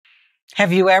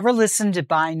Have you ever listened to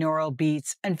binaural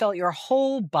beats and felt your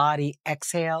whole body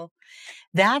exhale?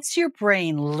 That's your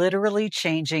brain literally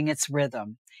changing its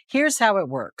rhythm. Here's how it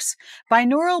works.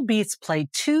 Binaural beats play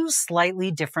two slightly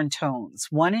different tones,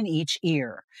 one in each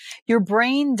ear. Your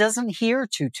brain doesn't hear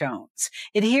two tones.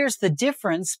 It hears the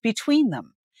difference between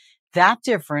them. That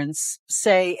difference,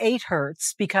 say 8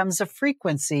 hertz, becomes a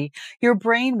frequency your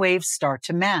brain waves start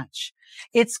to match.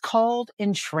 It's called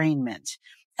entrainment,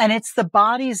 and it's the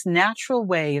body's natural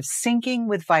way of syncing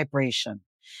with vibration.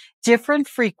 Different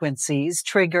frequencies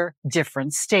trigger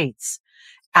different states.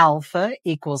 Alpha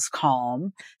equals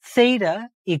calm, theta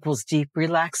equals deep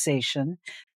relaxation,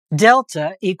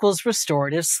 delta equals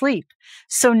restorative sleep.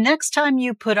 So next time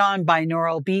you put on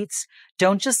binaural beats,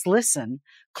 don't just listen.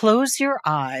 Close your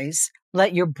eyes.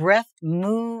 Let your breath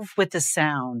move with the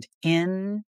sound.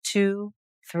 In, 2,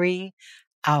 3,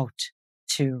 out,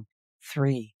 2,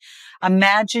 3.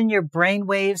 Imagine your brain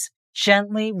waves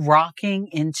gently rocking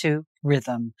into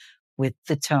rhythm with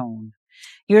the tone.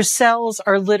 Your cells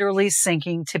are literally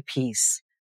sinking to peace.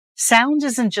 Sound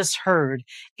isn't just heard,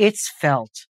 it's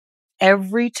felt.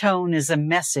 Every tone is a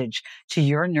message to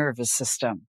your nervous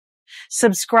system.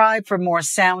 Subscribe for more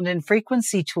sound and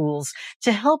frequency tools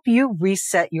to help you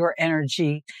reset your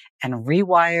energy and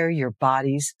rewire your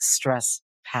body's stress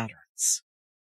pattern.